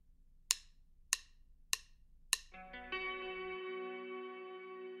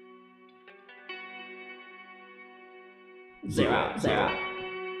0, 0.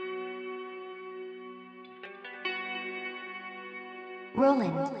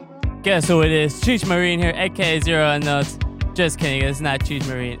 Rolling. Guess who it is? Cheech Marine here, aka Zero Unknowns. Just kidding, it's not Cheech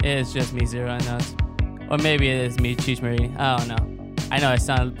Marine, it is just me, Zero Unknowns. Or maybe it is me, Cheech Marine, I don't know. I know I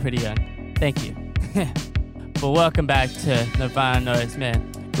sound pretty young. Thank you. But welcome back to Nirvana Noise,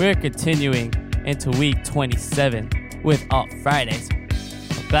 man. We're continuing into week 27 with Alt Fridays.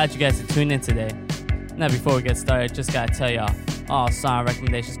 I'm glad you guys are tuned in today. Now before we get started, just gotta tell y'all, all song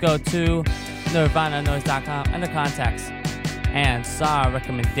recommendations go to nirvananoise.com under contacts and song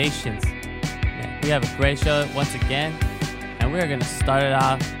recommendations. Yeah, we have a great show once again, and we're gonna start it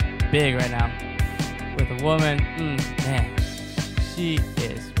off big right now with a woman, man, she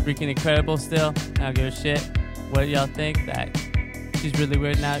is freaking incredible still. I don't give a shit what y'all think, that she's really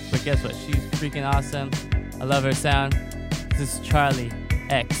weird now, but guess what, she's freaking awesome. I love her sound. This is Charli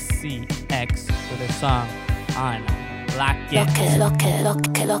XCX with her song on Lock It. Lock it, lock it,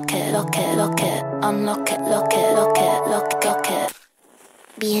 lock it, lock it, lock it. Unlock it, lock it, lock it, lock it, lock it.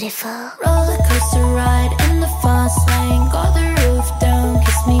 Beautiful. Roller coaster ride in the fast lane. Got the roof down,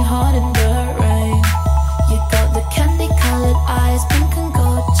 kiss me hard in the rain. You got the candy colored eyes, pink and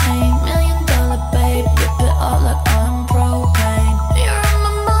gold chain. $1 million babe, rip it up like I'm propane. You're on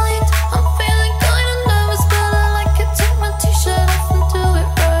my mind, I'm feeling kinda nervous, but I like it. Take my t-shirt off and do it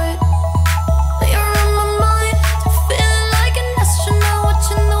right. You're on my mind, feeling like an astronaut,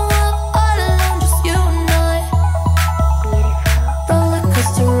 watching the world all alone, just you and I. Roller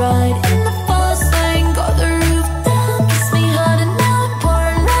coaster ride in the fast lane. Got the roof down, kiss me hard and now it's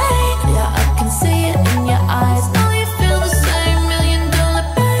pouring rain. Yeah, I can see it in your eyes. Now you feel the same. $1 million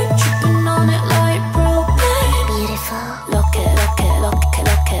babe, tripping on it like propane. Beautiful. Lock it, lock it, lock it,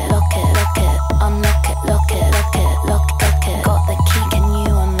 lock it, lock it, lock it. Unlock it, lock it, lock it, lock it, lock it. Got the key, can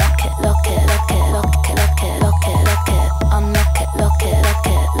you unlock it? Lock it, lock it, lock it, lock it, lock it, lock it. Unlock it, lock it, lock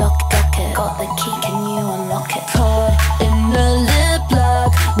it, lock it, lock it. Got the key, can you unlock it? Caught in the lip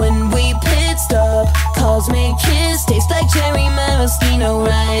lock when we pit stop. Cosmic kiss, tastes like cherry maraschino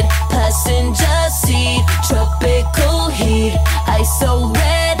ride. Passenger seat, tropical heat. Ice so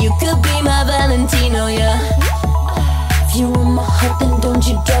red, you could be my Valentino, yeah. If you want my heart, then don't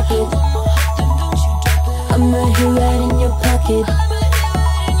you drop it. I'm right here, right in your pocket.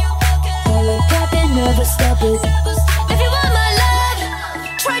 All I got, they never stop it. If you want my love,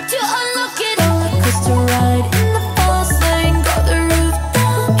 try to unlock it. Roller coaster ride in the fast lane. Got the roof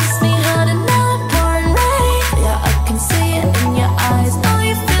down, kiss me hard and now it's pouring rain. Yeah, I can see it in your eyes. Now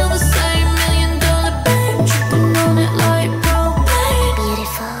you feel the same. $1 million babe, tripping on it like propane.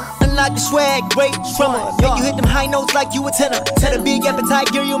 Beautiful. Unlock the swag, great drummer. Make you hit them high notes like you a tenor. Set a big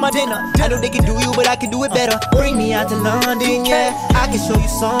appetite, give you my dinner. I know they can do you, but I can do it better. Bring me out to London, yeah. I can show you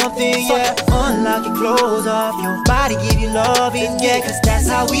something, yeah. Unlock your clothes off, your body give you loving, yeah. Cause that's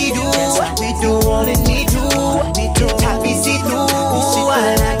how we do what we do, only need to. Top see through,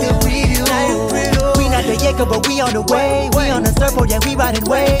 I like the preview. We not the Jacob, but we on the way. We on the surfboard, yeah, we riding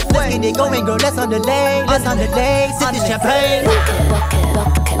waves. Let's get it going, girl, let's on the lane. Let's on the lane, sip this champagne. Lock it, lock it,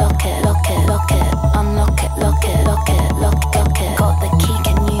 lock it, lock it, lock it, lock it. Unlock it, lock it, lock it, lock it, lock it. Got the key,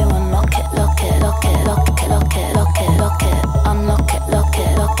 can you unlock it? Lock it, lock it, lock it, lock it, lock it, lock it. Unlock it, lock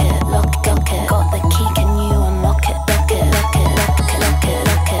it, lock it, lock it, lock it. Got the key, can you unlock it? Lock it, lock it, lock it,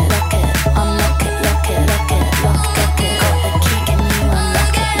 lock it, lock it, lock it. Unlock it, lock it, lock it, lock it, lock it. Got the key, can you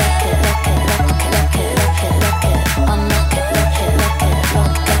unlock it? Lock it, lock it, lock it, lock it, lock it, lock it. Unlock it, lock it, lock it,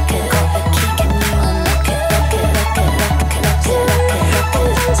 lock it, lock it. Got the key, can you unlock it? Lock it, lock it, lock it, lock it, lock it, lock it.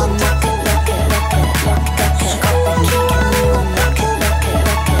 Unlock it, lock it, lock it, lock it, lock it. Got the key, can you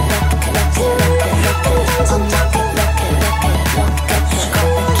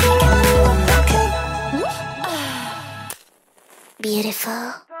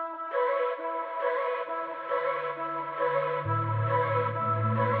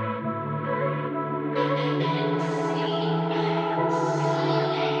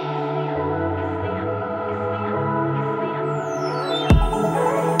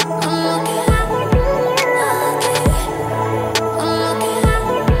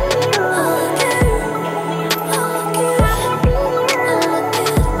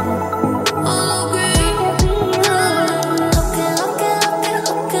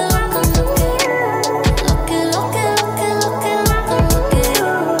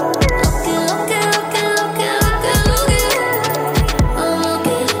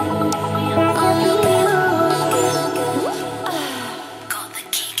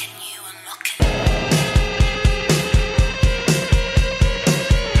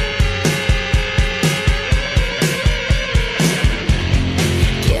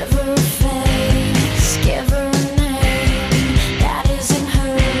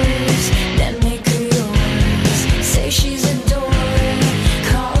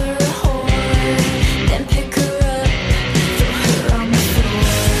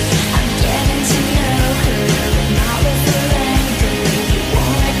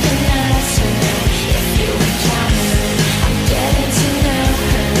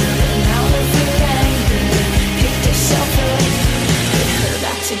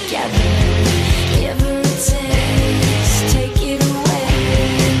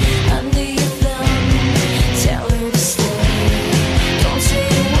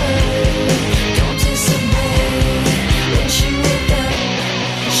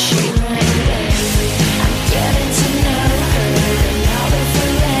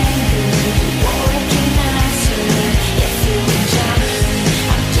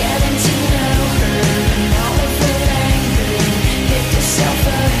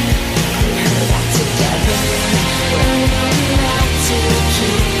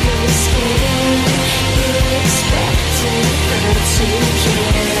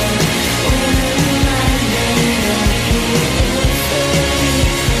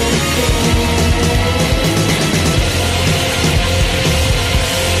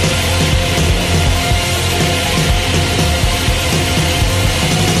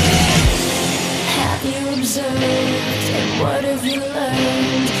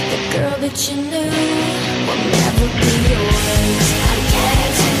that you knew will never be yours. I'm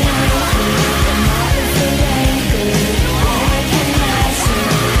getting to know you, no matter if it ain't good. I recognize you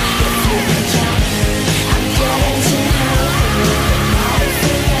if you can count me. I'm getting to know you, no matter if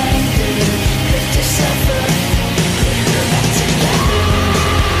it ain't good. Pick yourself up, put her back together.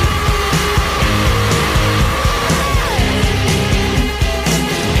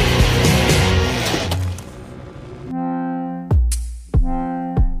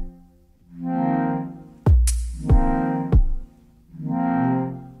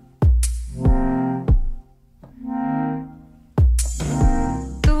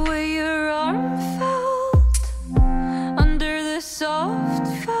 The way your arm felt under the soft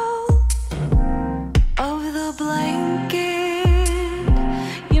felt of the blanket.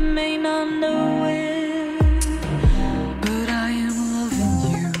 You may not know it, but I am loving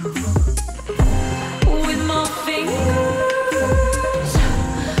you. With my fingers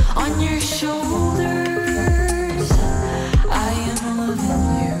on your shoulders, I am loving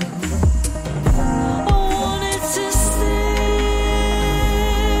you. I wanted to sing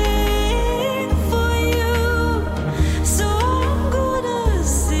for you, so I'm gonna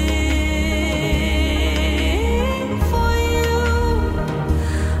sing for you.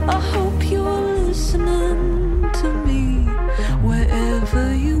 I hope you're listening to me wherever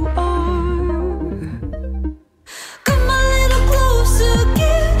you are. Come a little closer,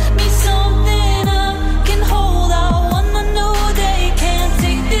 give me something I can hold. I wanna know they can't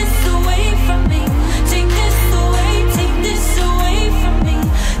take this away from me. Take this away, take this away from me.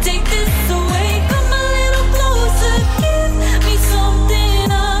 Take this away. Come a little closer, give me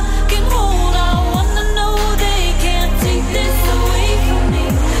something I can hold. I wanna know they can't take this away from me.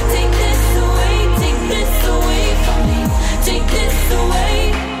 Take this away, take this away from me. Take this away.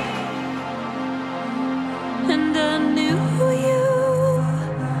 And I knew you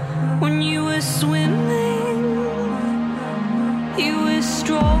when you were swimming. You were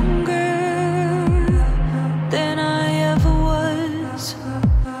stronger than I ever was.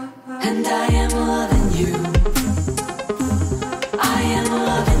 And I am loving you. I am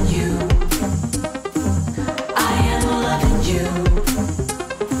loving you. I am loving you.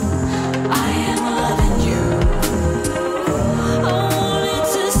 I am loving you. I wanted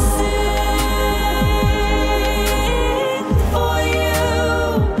to sing for you,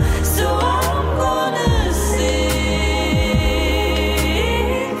 so I'm gonna sing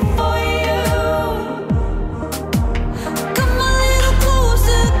for you. Come a little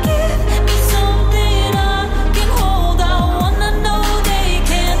closer, give me some.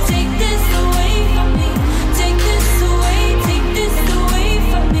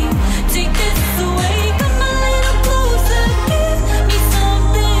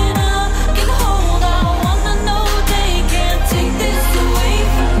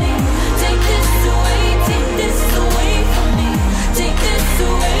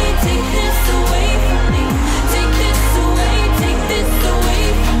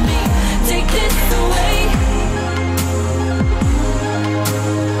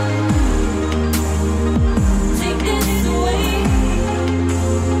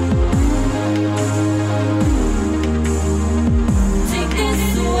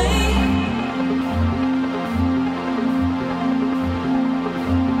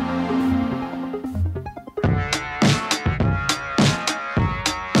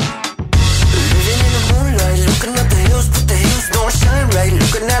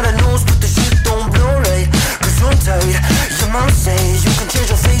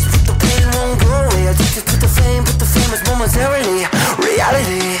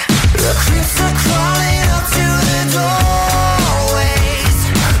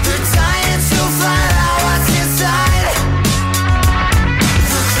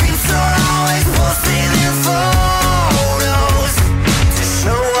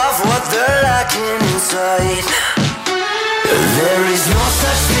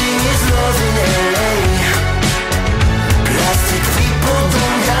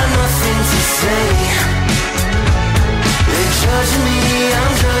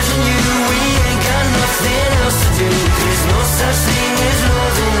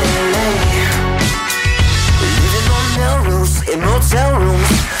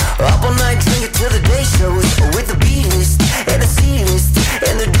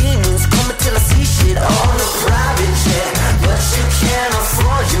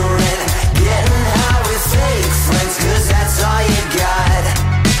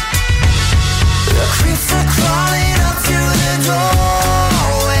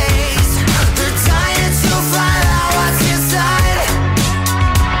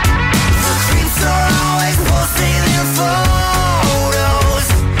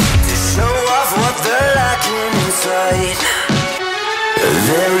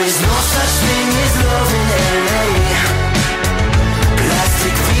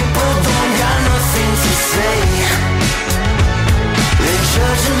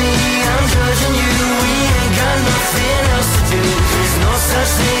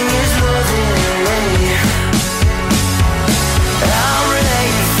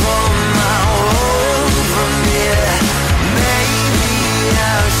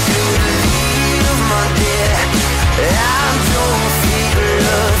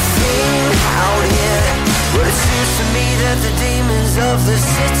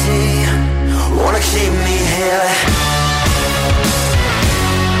 city wanna keep me here.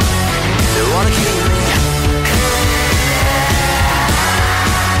 They wanna keep me here.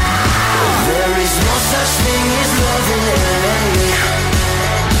 There is no such thing as love in LA.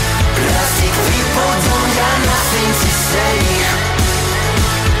 Plastic people don't got nothing to say.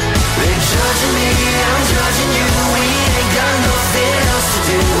 They're judging me, I'm judging you. We ain't got nothing else to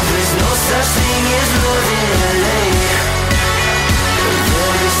do. There's no such thing as love in LA.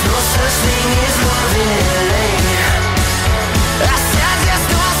 There is no such thing as love in LA.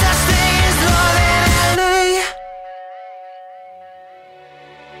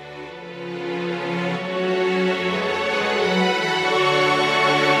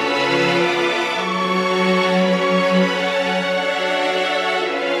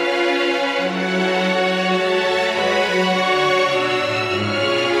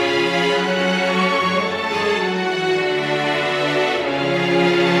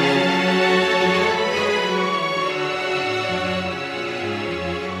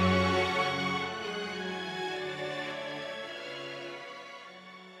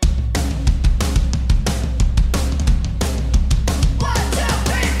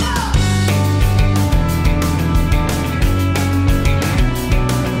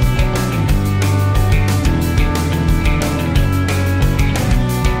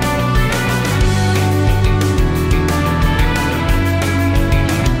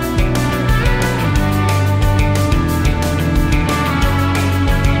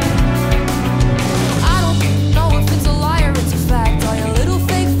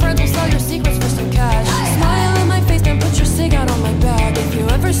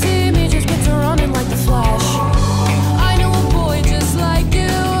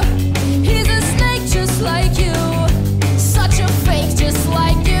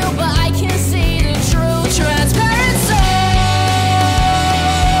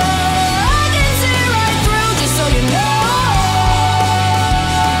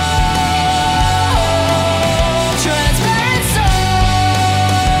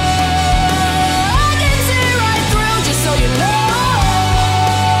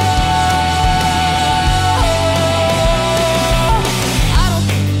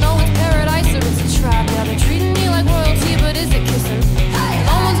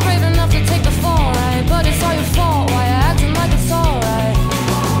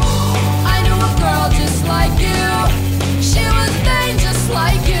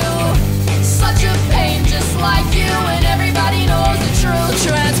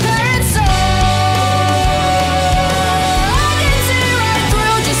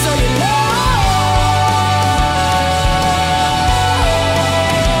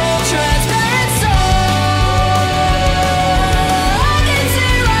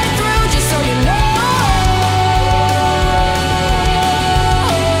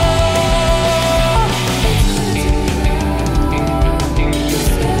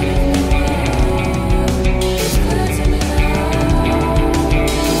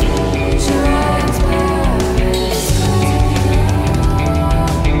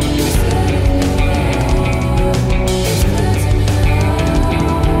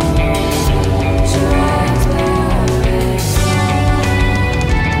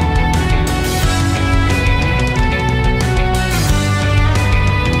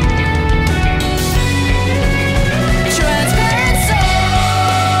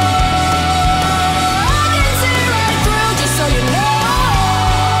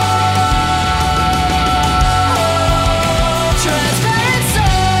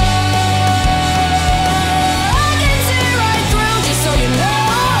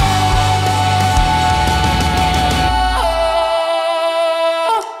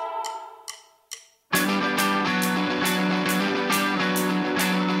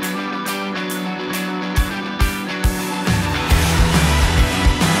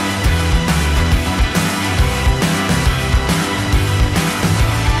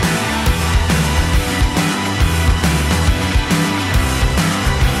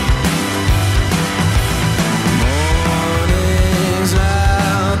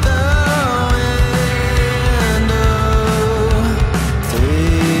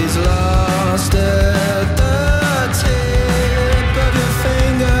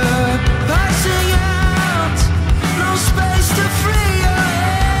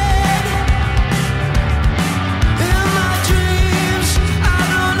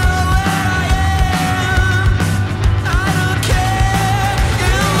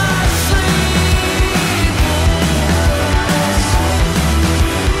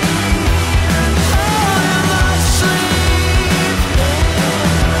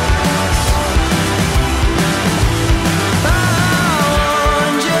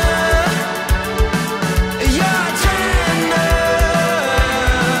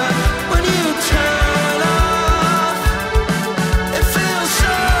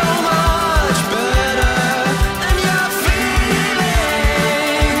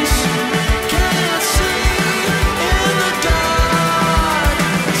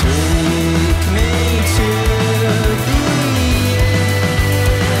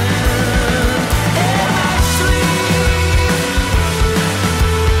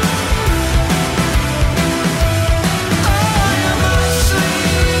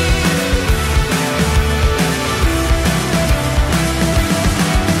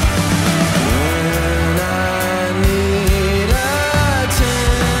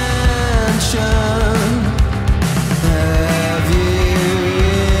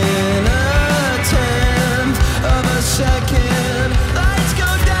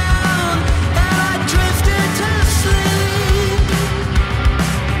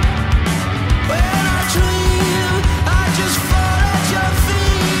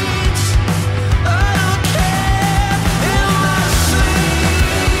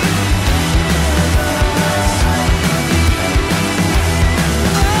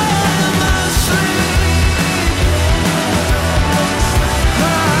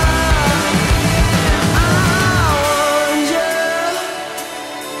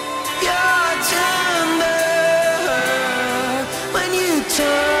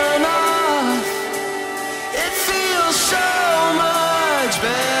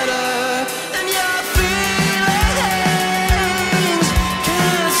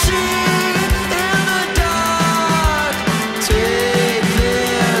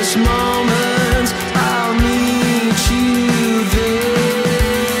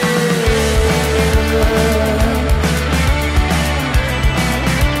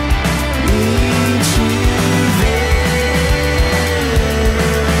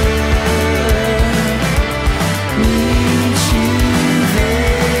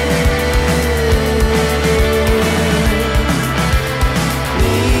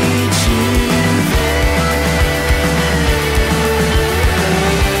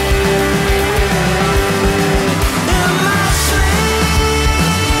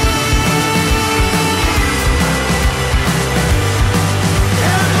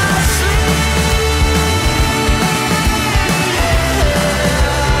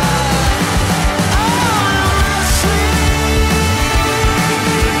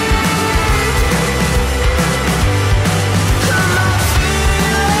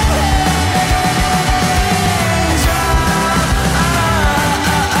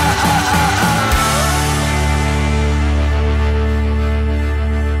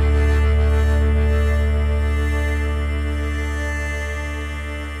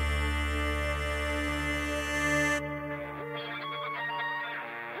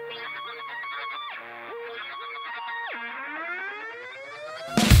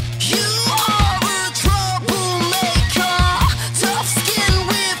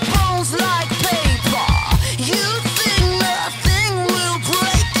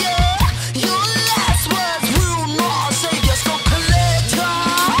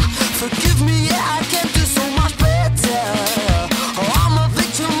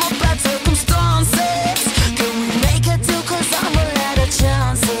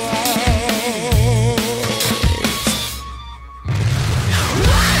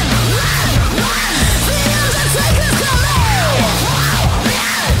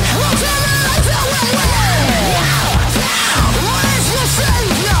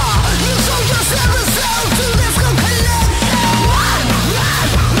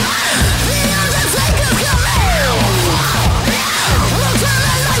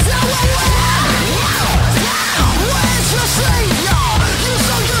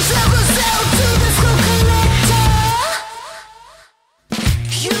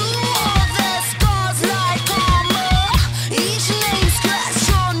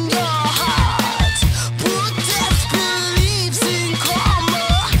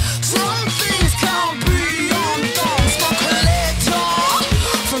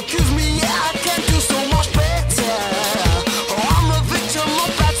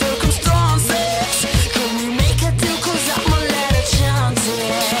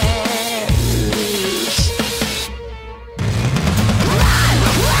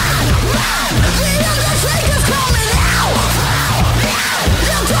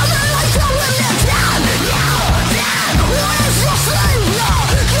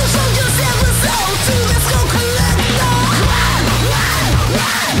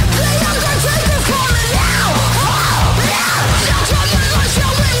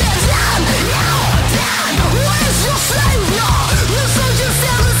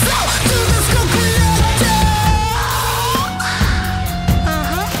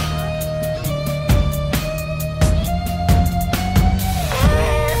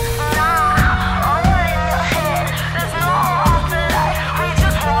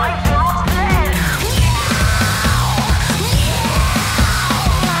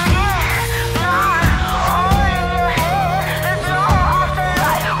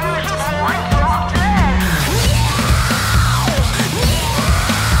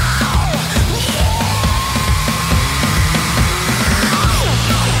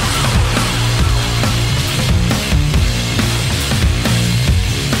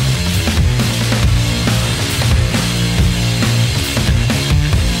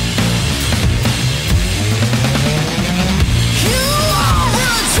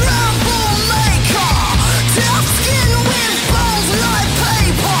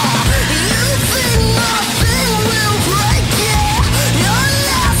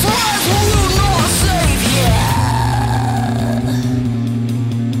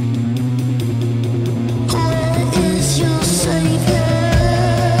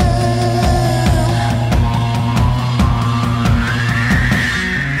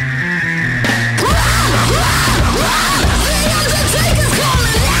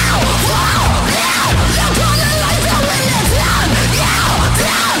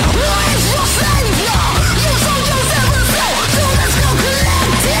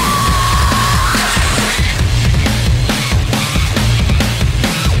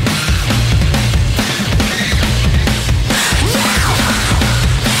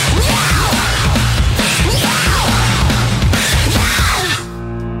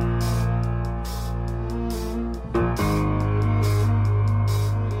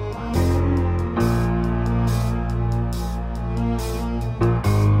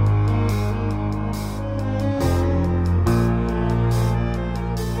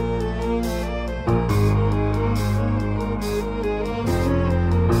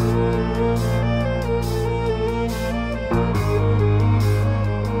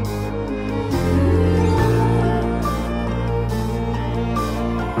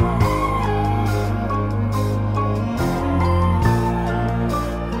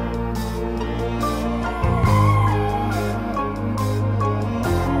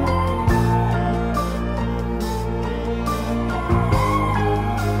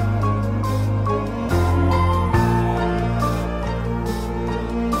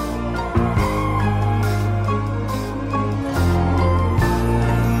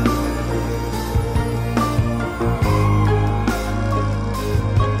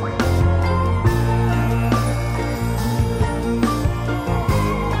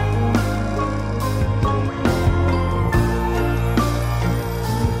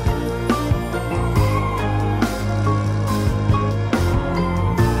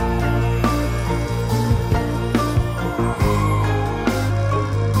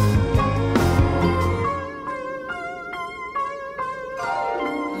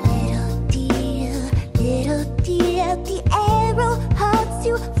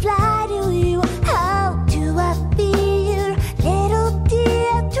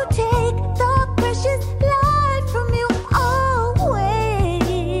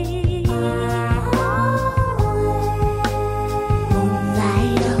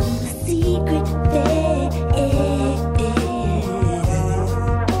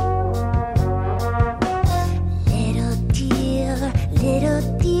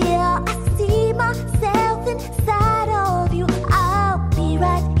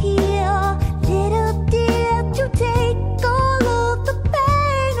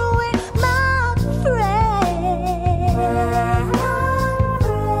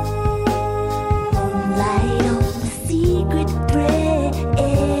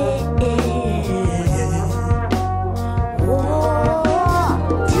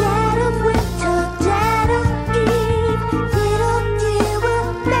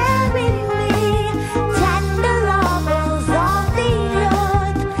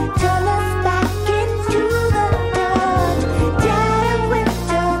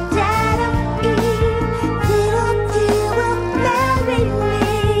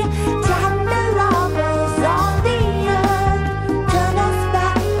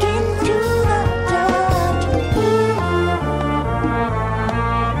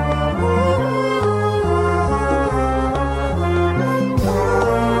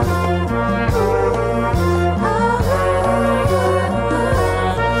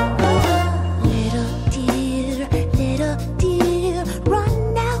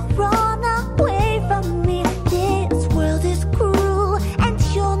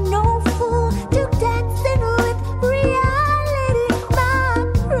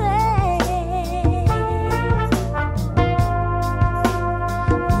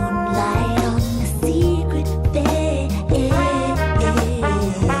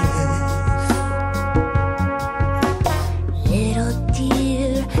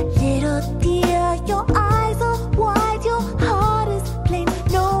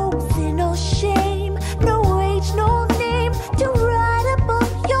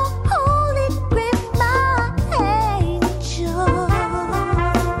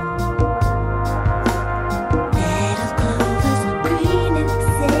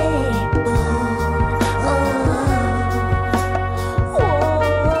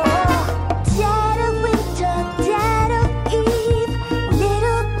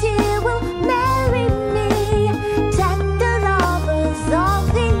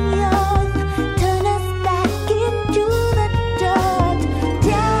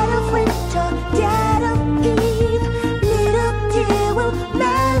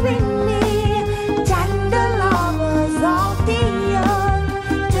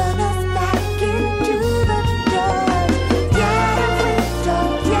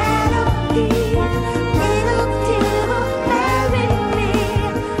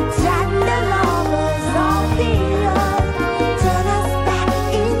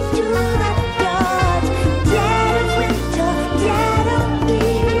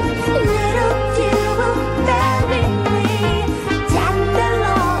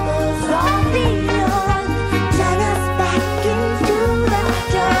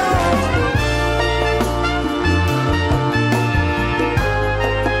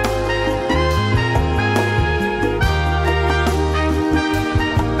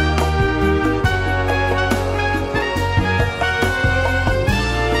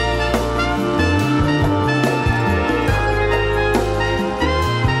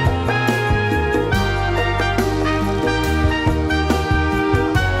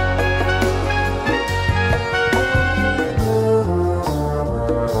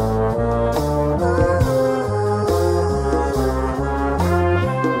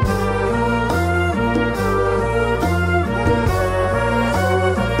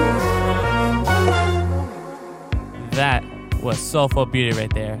 was Soulful Beauty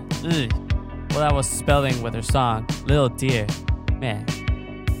right there. Ugh. Well, that was spelling with her song, Little Dear. Man,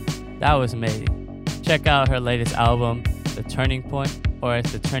 that was amazing. Check out her latest album, The Turning Point, or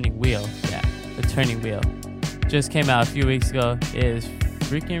it's The Turning Wheel. Yeah, The Turning Wheel. Just came out a few weeks ago. It is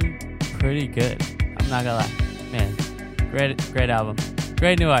freaking pretty good. I'm not gonna lie. Man, great album.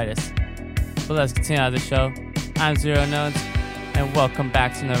 Great new artist. But let's continue on the show. I'm Zero Notes, and welcome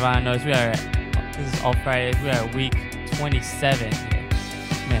back to Nirvana Noise. This is all Fridays. We are at week 27 here.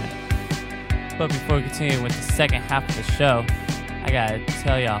 Man. But before we continue with the second half of the show, I gotta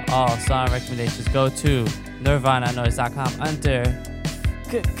tell y'all all song recommendations go to nirvananoise.com under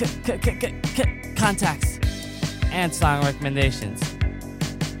contacts and song recommendations.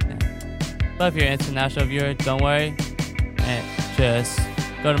 But if you're an international viewer, don't worry, and just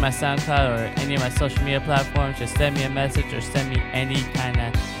go to my SoundCloud or any of my social media platforms. Just send me a message or send me any kind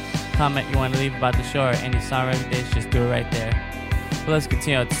of comment you want to leave about the show or any song recommendations. Just do it right there. But let's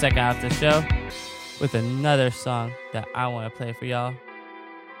continue with the second half of the show with another song that I want to play for y'all.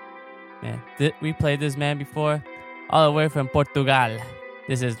 Man, we played this man before, all the way from Portugal.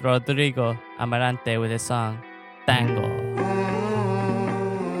 This is Rodrigo Amarante with his song Tango.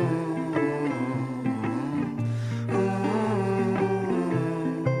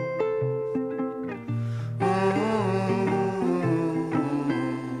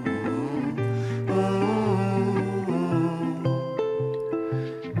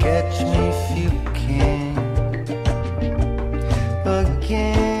 Catch me if you can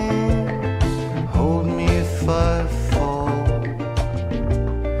again. Hold me if I fall.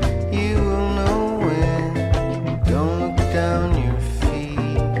 You will know when. Don't look down your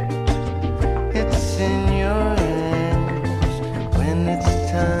feet. It's in your hands when it's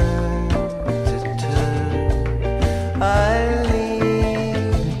time to turn. I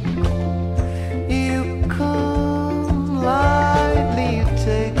leave. You come lightly. You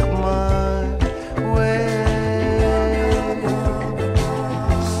take my way.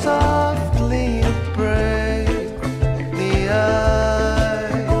 Softly you break the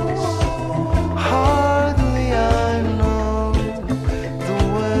ice. Hardly I know the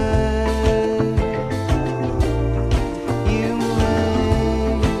way. You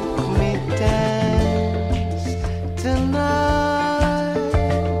make me dance tonight.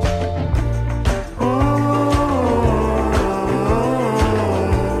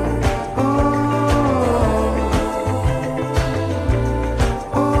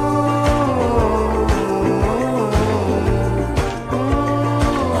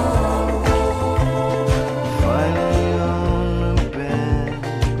 Finally on the bed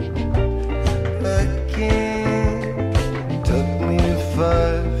again. Took me if I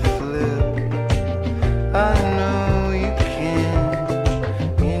flip. I know you can.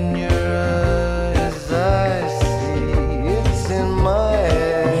 In your eyes I see it's in my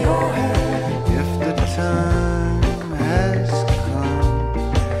head. If the time has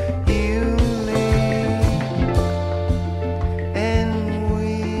come, you leave, and we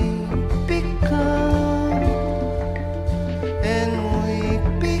become, and we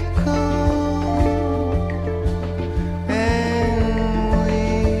become, and we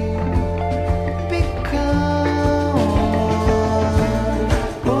become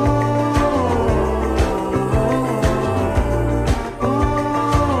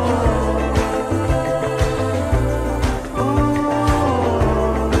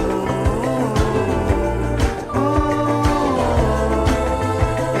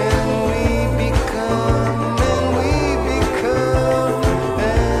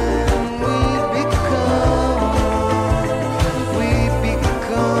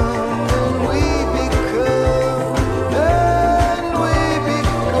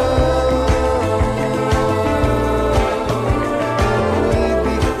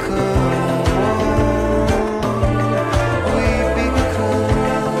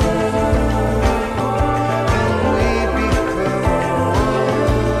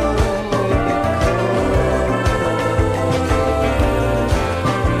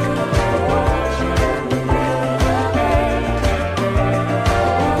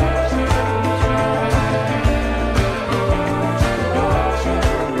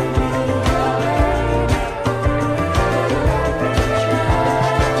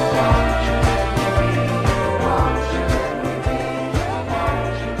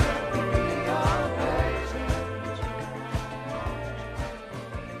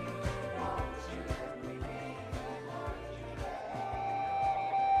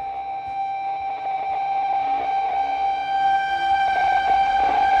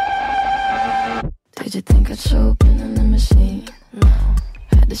Did you think I'd show up in a limousine? No.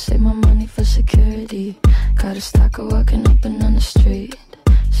 Had to save my money for security. Got a stalker walking up and down the street.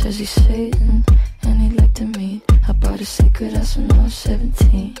 Says he's Satan and he'd like to meet. I bought a secret house when I was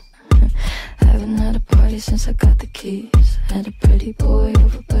 17. Haven't had a party since I got the keys. Had a pretty boy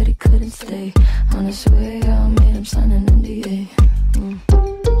over but he couldn't stay. On his way I made him sign an NDA.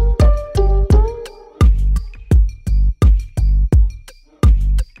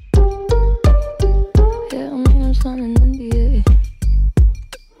 Yeah, I made him sign an NDA.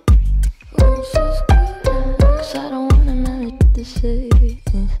 Cause I don't want him to say.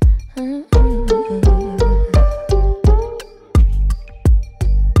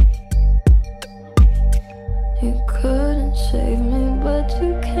 You couldn't save me, but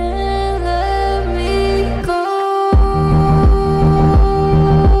you can't let me go.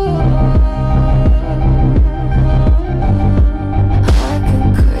 I can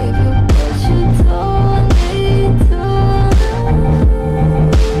crave you, but you don't need to.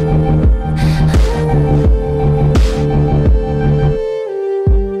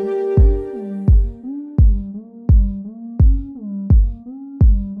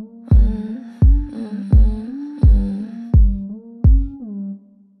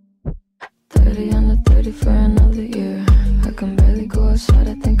 30 under 30 for another year. I can barely go outside,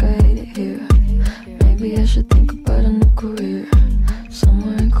 I think I hate it here. Maybe I should think about a new career.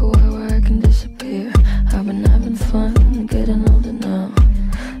 Somewhere in Kauai where I can disappear. I've been having fun, getting older now.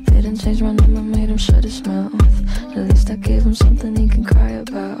 They didn't change my number, made him shut his mouth. At least I gave him something he can cry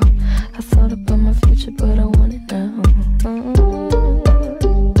about. I thought about my future, but I want it now.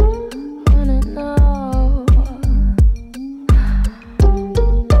 Want it now.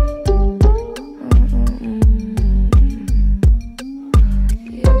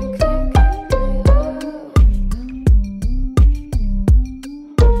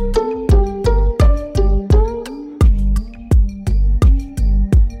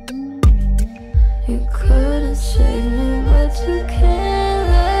 You couldn't save me, but you can't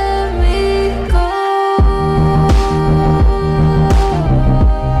let me go.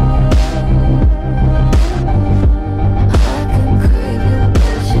 I can crave you,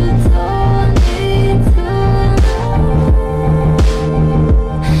 but you don't need to know.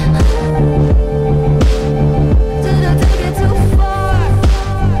 Did I take it too far?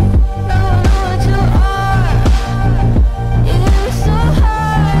 Now I know what you are. You hit me so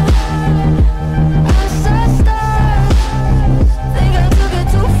hard. I saw stars. Think I took it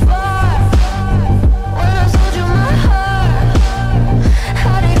too far. When I sold you my heart,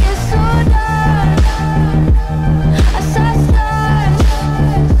 how'd it get so dark? I saw stars.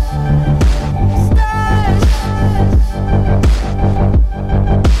 Stars.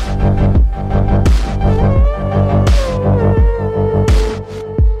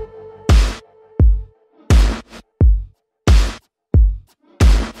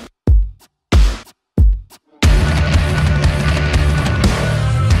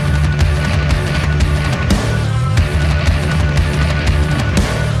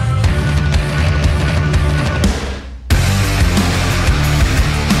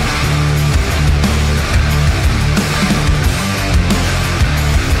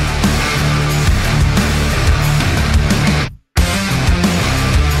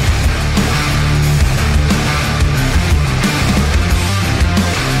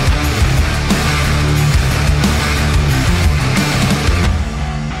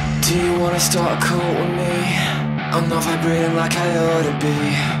 Do you wanna start a cult with me? I'm not vibrating like I ought to be.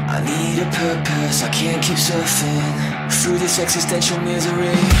 I need a purpose, I can't keep surfing through this existential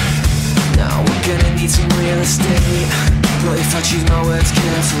misery. Now we're gonna need some real estate, but if I choose my words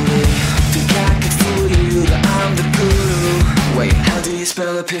carefully, think I could fool you that I'm the guru. Wait, how do you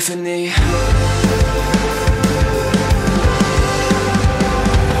spell epiphany?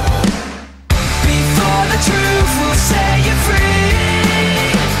 Before the truth will set you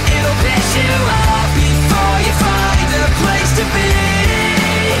free, it'll piss you off before you find a place to be.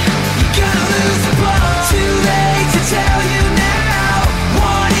 You're gonna lose the plot, too late to tell you now.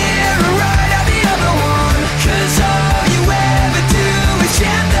 One ear right out the other one, 'cause all you ever do is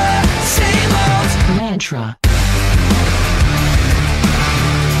chant the same old mantra.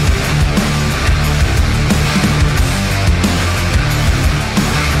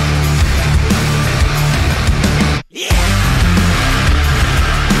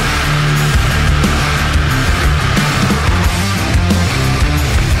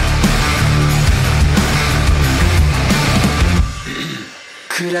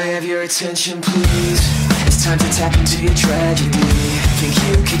 Could I have your attention, please? It's time to tap into your tragedy. Think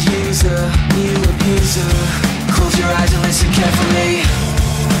you could use a new abuser? Close your eyes and listen carefully.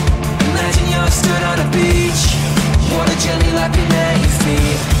 Imagine you're stood on a beach, water gently lapping at your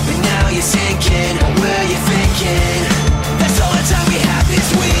feet, but now you're sinking. Where you think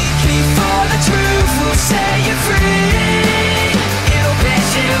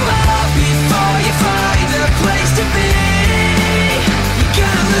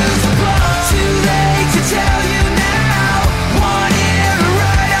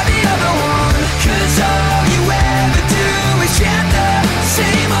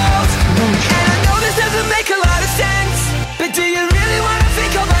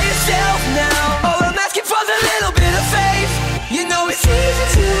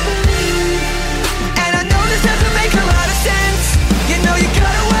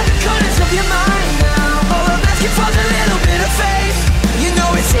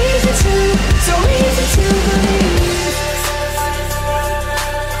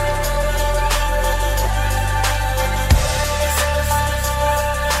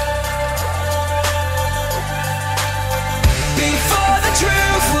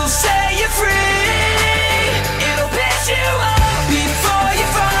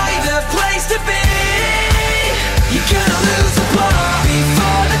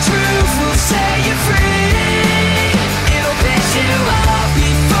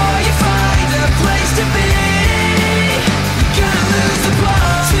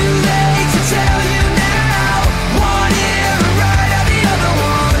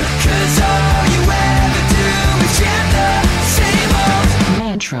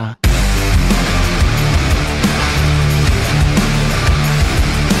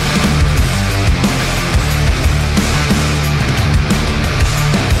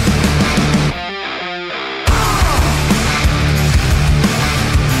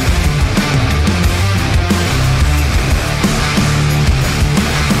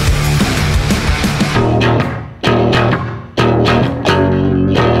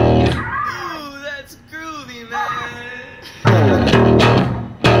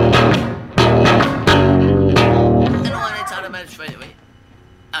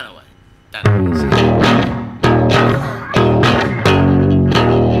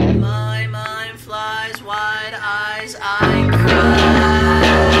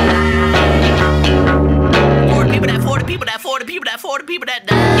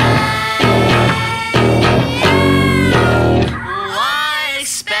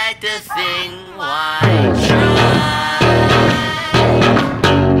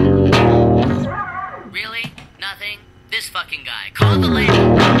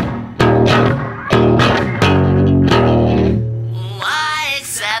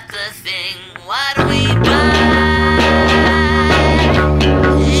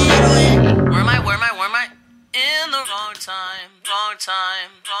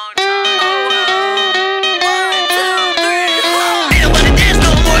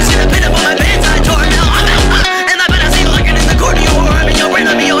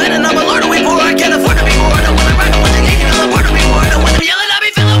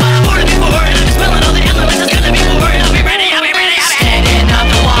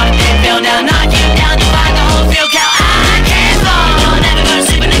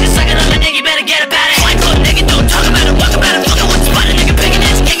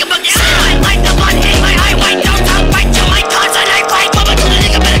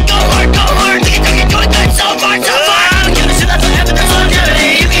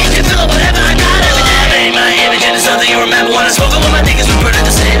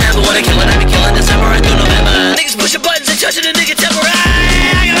be killing December and through November. Niggas pushing buttons and touching a nigga temper.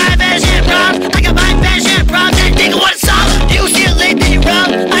 I got my bad shit problems. I got my bad shit problems. That nigga wanna solve. You see it late, then you rub.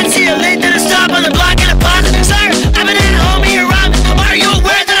 I see it late, then I stop on the block and I pause. Sir, I've been at home here robbing. Are you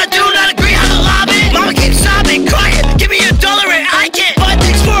aware that I do not agree on the lobby? Mama keeps sobbing, crying. Give me $1 and I can't buy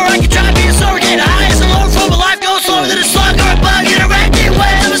things for her. I can try to be a surrogate. High as a low from a life goes slower than a slug or a bug in a racket. Well,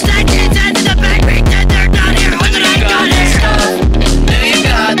 I was that kid dead to the back, big dead, they're not here. When did I got here? Do you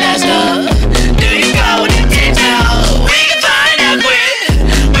got that stuff? Do you got what it takes now? We can find out quick.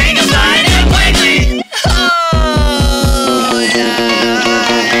 We can find out quickly. Oh, yeah.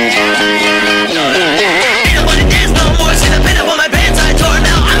 Ain't nobody dance no more. See the pin up on my pants, I tore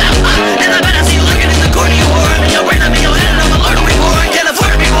now. I'm out, and I bet I see you looking in the corner, you whore. I'm in your brain, I'm in your head, and I'm a lord to be born. Can't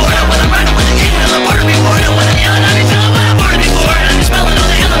afford to be born. When I'm riding with the king, and I'm bored to be born. And when I'm yelling, I be feeling what I'm bored to be born. I be smelling all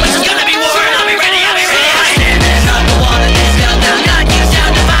the elements, it's gonna be war. I'll be ready, I'll be ready. I standing up the wall and this down, down. Knock you down,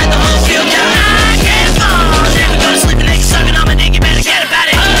 divide the whole field down. I can't fall. Never go to sleep, the nigga sucking on my dick, you better get about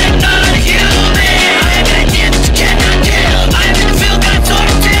it. I'm not human. I'm an idea that you cannot kill. I'm in the field, got a torn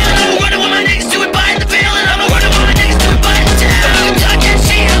tail. I'm running with my niggas to it by the field, and I'm running with my niggas to it by the tail. You talking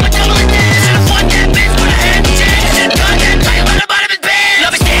shit, I'ma double it down. Should've fucked that bitch when I had the chance. Should've done that, tell you about the bottom of his pants.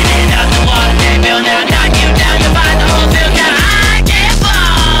 I'll be standing up the wall and they build now. Knock you down, divide the whole field down. I can't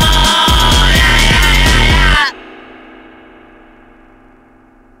fall. Yeah.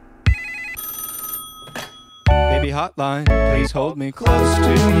 Baby hotline, please hold me close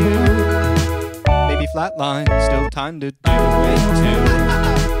to you. Baby flatline, still time to do it too.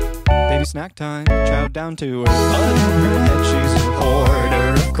 Baby snack time, chow down to her. Blood in her head, she's a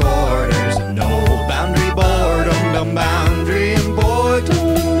hoarder of quarters. No boundary boredom, no boundary and boredom.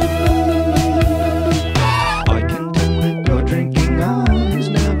 I can tell that your drinking eyes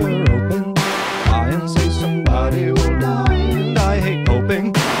never open. I and say somebody will die, and I hate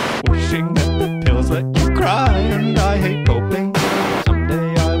hoping. Wishing that the pills let you cry, and I hate hoping.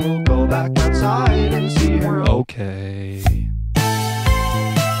 Someday I will go back outside and see her okay.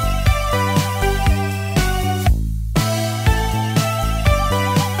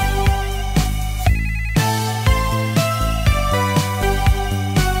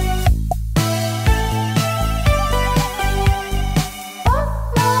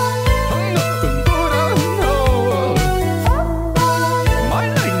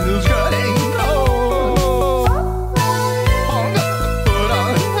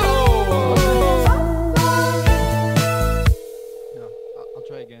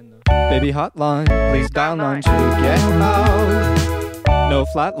 Baby hotline, please dial 9 to get out. No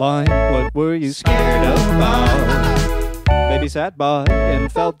flatline, what were you scared about? Baby sat by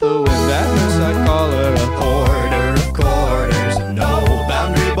and felt the wind and I call her a hoarder of quarters. No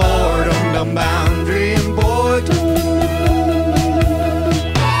boundary boredom, no boundary and boredom.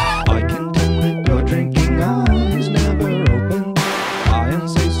 I can tell that your drinking eyes never open. I and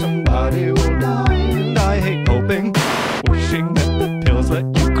say somebody will die, and I hate hoping. Wishing that the pills let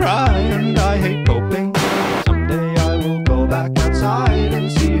you cry, and I hate hoping. Someday I will go back outside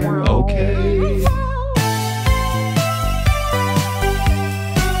and see her okay.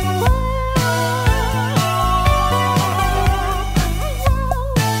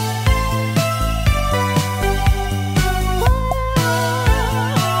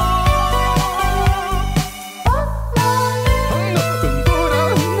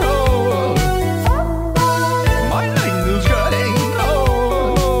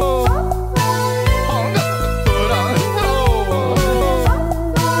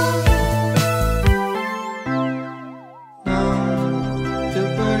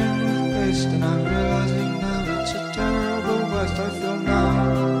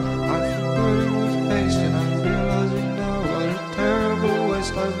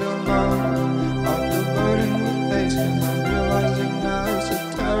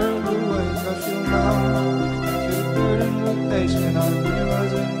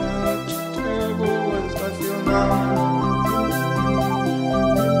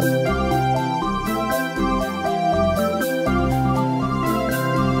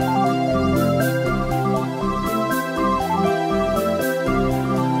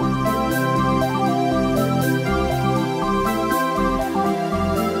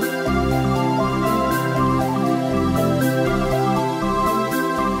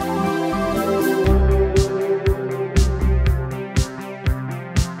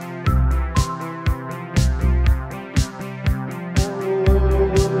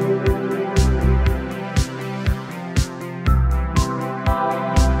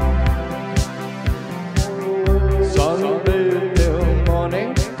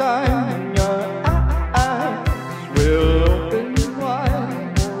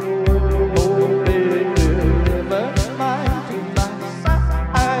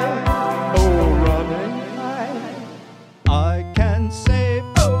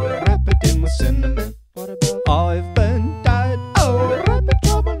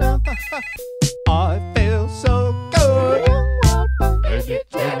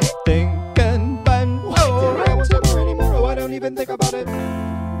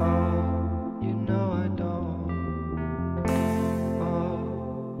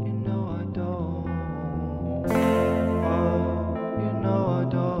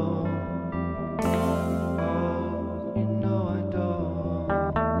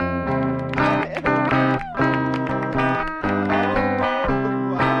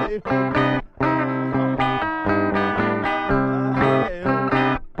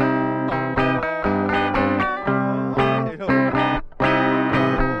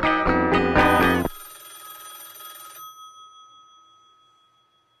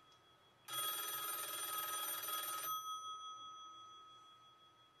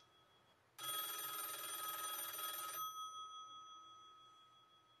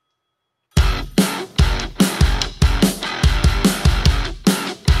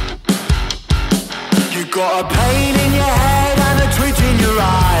 got a pain in your head and a twitch in your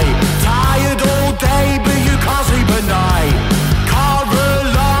eye. Tired all day but you can't sleep at night. Car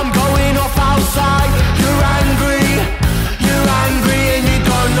alarm going off outside. You're angry and you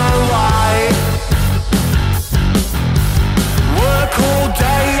don't know why. Work all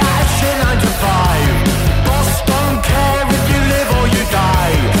day at shit 9 to 5. Boss don't care if you live or you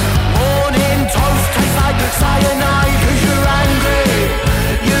die. Morning toast tastes like cyanide. Cause you're angry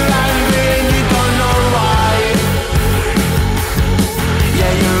and you don't know why.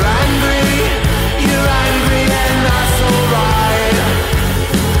 Yeah, you're angry and that's alright.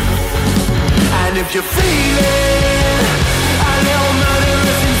 And if you're feeling a little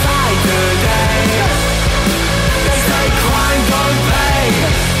murderous inside today, they say crime don't pay,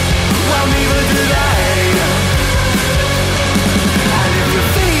 well neither do they. And if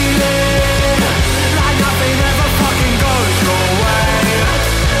you're feeling like nothing ever fucking goes your way,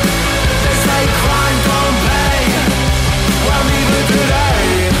 they say crime don't pay, well neither do they.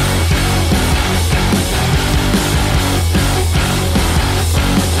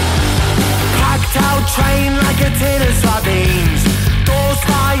 Packed out train like a tin of sardines. Doors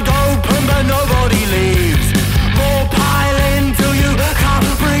slide open but nobody leaves. More piling till you can't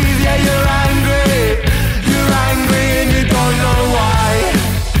breathe. Yeah, you're angry and you don't know why.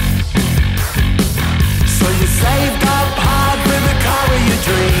 So you saved up hard with the car of your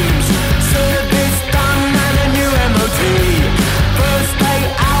dreams. Service done and a new MOT. First day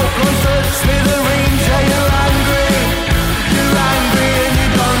out, close to smithereens. Yeah, you're angry and you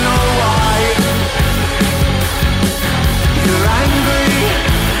don't know why. You're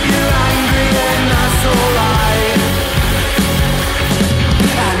angry and that's alright.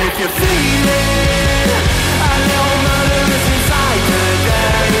 And if you're feeling a little murderous inside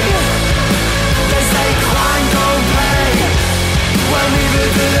today, they say crime don't pay, well neither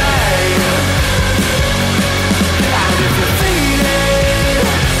do they. And if you're feeling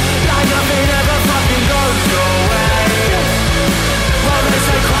like nothing ever fucking goes your way, well they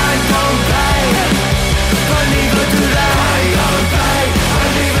say crime don't pay, but neither do they. Crime don't pay,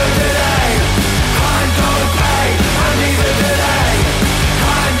 and neither do they. Crime don't pay, and neither do they.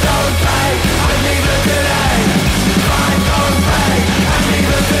 Crime don't pay, and neither do they. Crime don't pay, and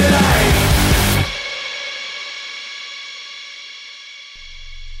neither do they.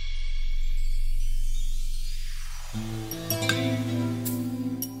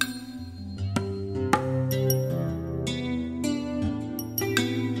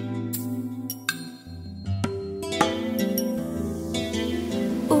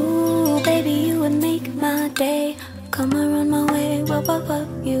 Ooh, baby, you would make my day. Come around my way, what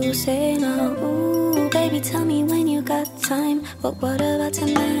you say now? Ooh, baby, tell me when you got time. But what about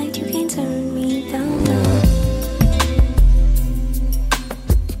tonight? You can't turn me down now.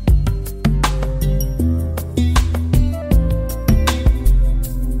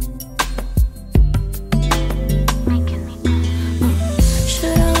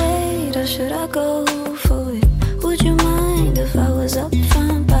 Should I wait or should I go for it? Would you mind if I was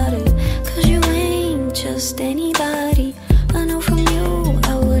upfront about it? Cause you ain't just anybody. I know from you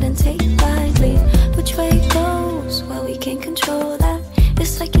I wouldn't take lightly. Which way it goes, well we can't control that.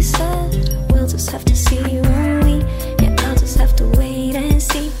 It's like you said, we'll just have to see, won't we? Yeah, I'll just have to wait and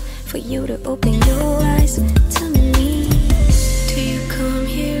see for you to open your eyes to me. Do you come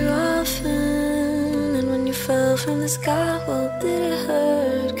here often? And when you fell from the sky, well did it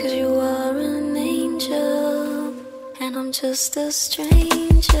hurt? Cause you are an angel and I'm just a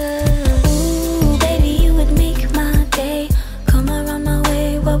stranger. Ooh, baby, you would make my day. Come around my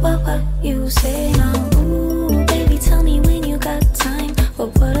way, what you say now? Ooh, baby, tell me when you got time.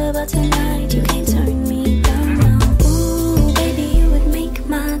 But what about tonight? You can't turn me down now. Ooh, baby, you would make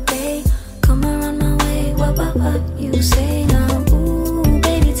my day. Come around my way, what you say now? Ooh,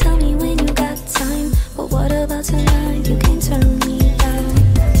 baby, tell me when you got time. But what about tonight? You can't turn me down.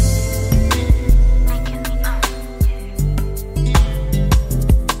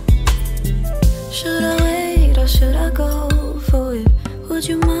 Should I wait or should I go for it? Would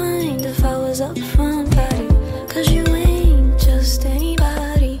you mind if I was upfront about it? Cause you ain't just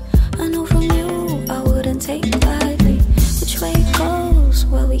anybody. I know from you I wouldn't take lightly. Which way it goes,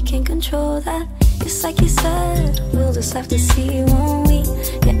 well we can't control that. It's like you said, we'll just have to see, won't we?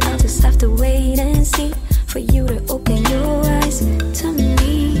 Yeah, I'll just have to wait and see for you to open your eyes to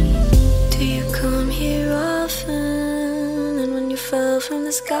me. Do you come here often? And when you fell from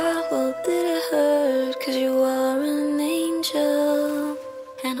the sky, well did it hurt? Cause you are an angel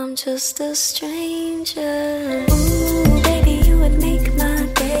and I'm just a stranger. Ooh, baby, you would make my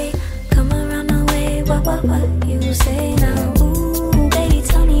day. Come around my way, what you say now? Ooh, baby,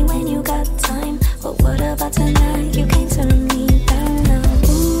 tell me when you got time. But what about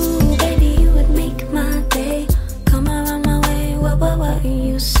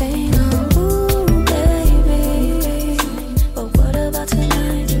you say no. Ooh, baby. But what about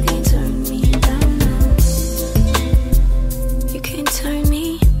tonight? You can't turn me down now. You can't turn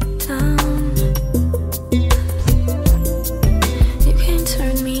me down. You can't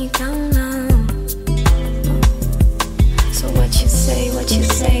turn me down now. So what you say?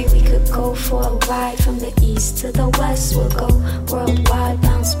 We could go for a ride from the east to the west. We'll go worldwide,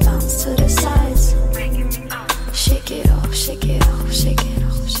 bounce, bounce to the sides. Shake it off, shake it off, shake it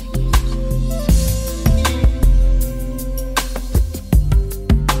off, shake it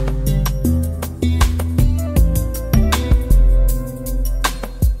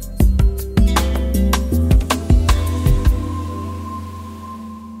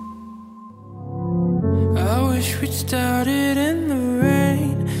I wish we'd started in the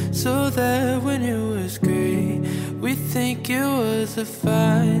rain, so that when it was gray, we'd think it was a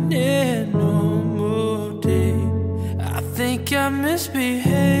fine and normal day. I think I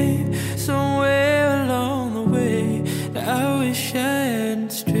misbehaved somewhere along the way. I wish I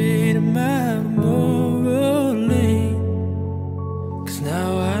hadn't strayed in my moral lane. 'Cause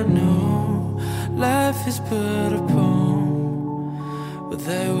now I know life is but a poem, but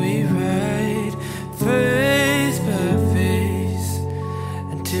that we write face by face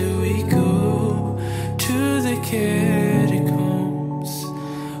until we go to the catacombs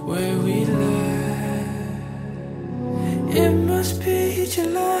where we lie. It must be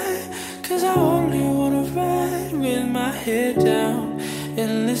July, 'cause I only wanna ride with my head down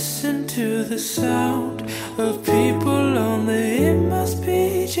and listen to the sound of people on the. It must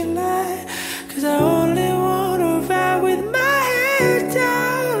be July, 'cause I only wanna ride with my head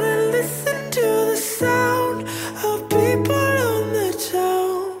down and listen to the sound of people on the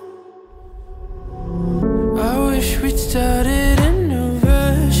town. I wish we'd started in a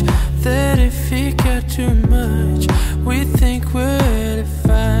rush, that if it got too much, we think we're at a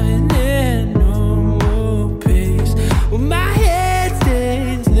fine and normal pace. Well, my head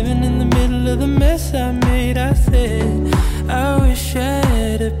stays living in the middle of the mess I made. I said, I wish I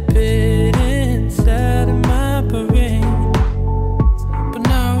had a bed inside of my brain. But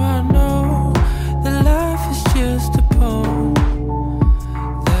now I know that life is just a poem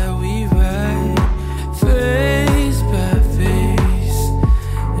that we write face by face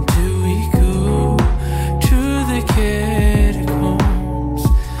until we go to the catacombs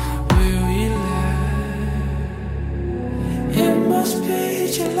where we lie. It must be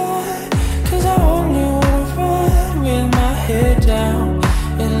July, 'cause I only wanna ride with my head down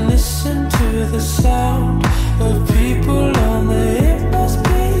and listen to the sound of people on the. It must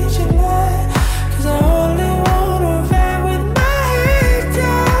be July, 'cause I only wanna ride with my head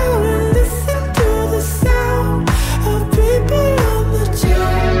down and listen to the sound of people on the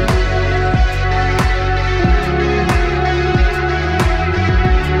town.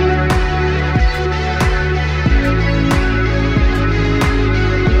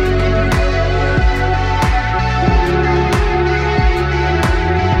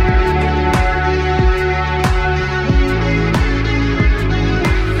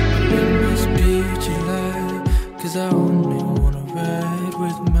 It must be July, 'cause I only wanna ride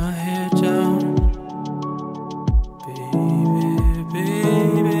with my head down. Baby,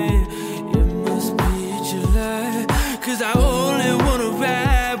 baby, it must be July, 'cause I only wanna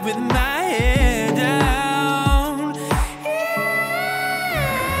ride with my head down.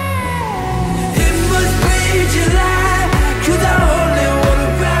 It must be July, 'cause I only wanna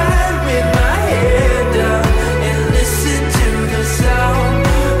ride with my head down and listen to the sound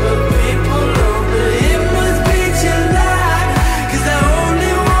of people on the. It must be July, 'cause I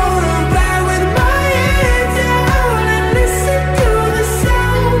only wanna ride with my head down and listen to the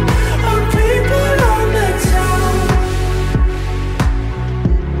sound of people on the town.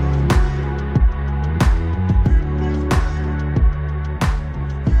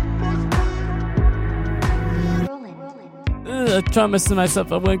 I promised to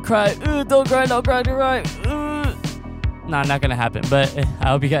myself I wouldn't cry. Don't cry, don't cry, don't cry. Nah, not gonna happen. But I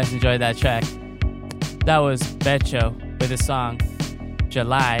hope you guys enjoyed that track. That was Betcha with the song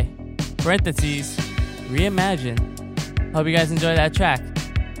July, parentheses, Reimagined. Hope you guys enjoyed that track.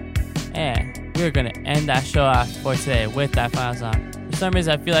 And we're gonna end that show off for today with that final song. For some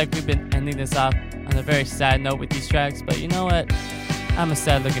reason, I feel like we've been ending this off on a very sad note with these tracks, but you know what? I'm a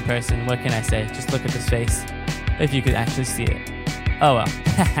sad looking person. What can I say? Just look at this face. If you could actually see it. Oh well.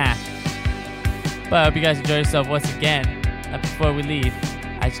 But I hope you guys enjoy yourself once again. Now before we leave,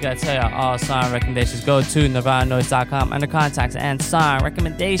 I just gotta tell y'all all song recommendations go to nirvananoise.com under contacts and song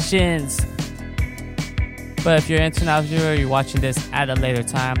recommendations. But if you're an international viewer or you're watching this at a later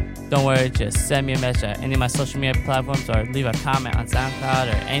time, Don't worry, just send me a message at any of my social media platforms or leave a comment on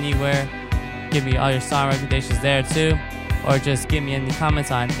SoundCloud or anywhere. Give me all your song recommendations there too. Or just give me any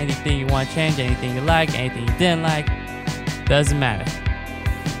comments on anything you want to change, anything you like, anything you didn't like. Doesn't matter.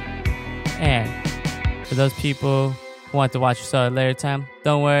 And for those people who want to watch the show at a later time,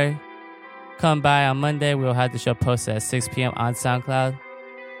 don't worry. Come by on Monday. We'll have the show posted at 6 p.m. on SoundCloud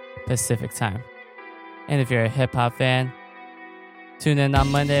Pacific time. And if you're a hip-hop fan, tune in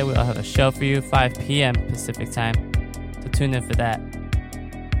on Monday. We'll have a show for you 5 p.m. Pacific time. So tune in for that.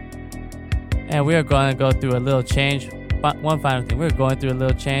 And we are going to go through a little change. One final thing. We're going through a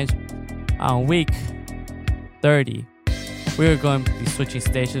little change. On week 30, we're going to be switching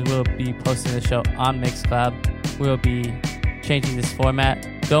stations. We'll be posting the show on Mixcloud. We'll be changing this format.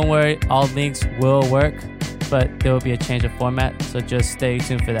 Don't worry, all links will work, but there will be a change of format, so just stay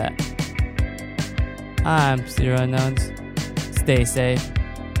tuned for that. I'm Zero Unknowns. Stay safe.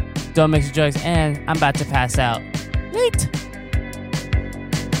 Don't mix drugs, and I'm about to pass out. Late.